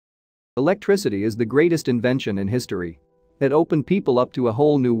Electricity is the greatest invention in history. It opened people up to a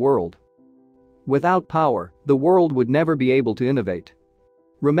whole new world. Without power, the world would never be able to innovate.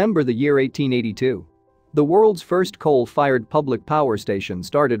 Remember the year 1882. The world's first coal-fired public power station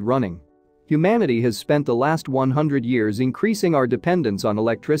started running. Humanity has spent the last 100 years increasing our dependence on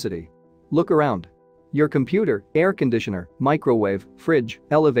electricity. Look around. Your computer, air conditioner, microwave, fridge,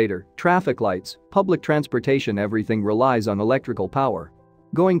 elevator, traffic lights, public transportation, everything relies on electrical power.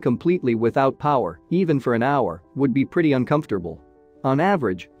 Going completely without power, even for an hour, would be pretty uncomfortable. On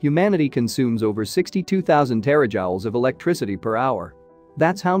average, humanity consumes over 62,000 terajoules of electricity per hour.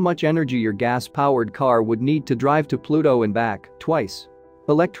 That's how much energy your gas-powered car would need to drive to Pluto and back, twice.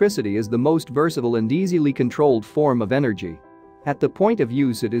 Electricity is the most versatile and easily controlled form of energy. At the point of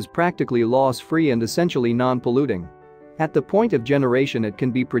use, it is practically loss-free and essentially non-polluting. At the point of generation, it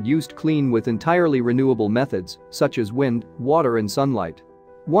can be produced clean with entirely renewable methods, such as wind, water and sunlight.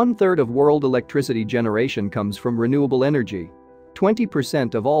 1/3 of world electricity generation comes from renewable energy.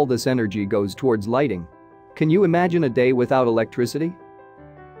 20% of all this energy goes towards lighting. Can you imagine a day without electricity?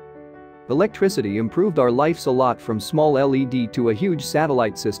 Electricity improved our lives a lot, from small LED to a huge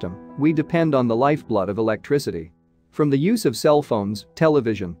satellite system. We depend on the lifeblood of electricity. From the use of cell phones,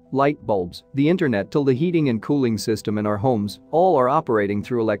 television, light bulbs, the internet till the heating and cooling system in our homes, all are operating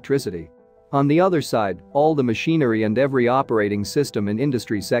through electricity. On the other side, all the machinery and every operating system in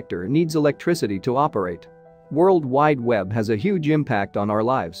industry sector needs electricity to operate. World Wide Web has a huge impact on our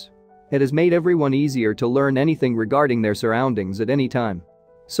lives. It has made everyone easier to learn anything regarding their surroundings at any time.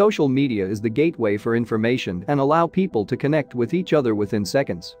 Social media is the gateway for information and allow people to connect with each other within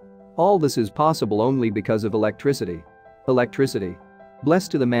seconds. All this is possible only because of electricity. Electricity.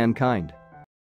 Blessed to the mankind.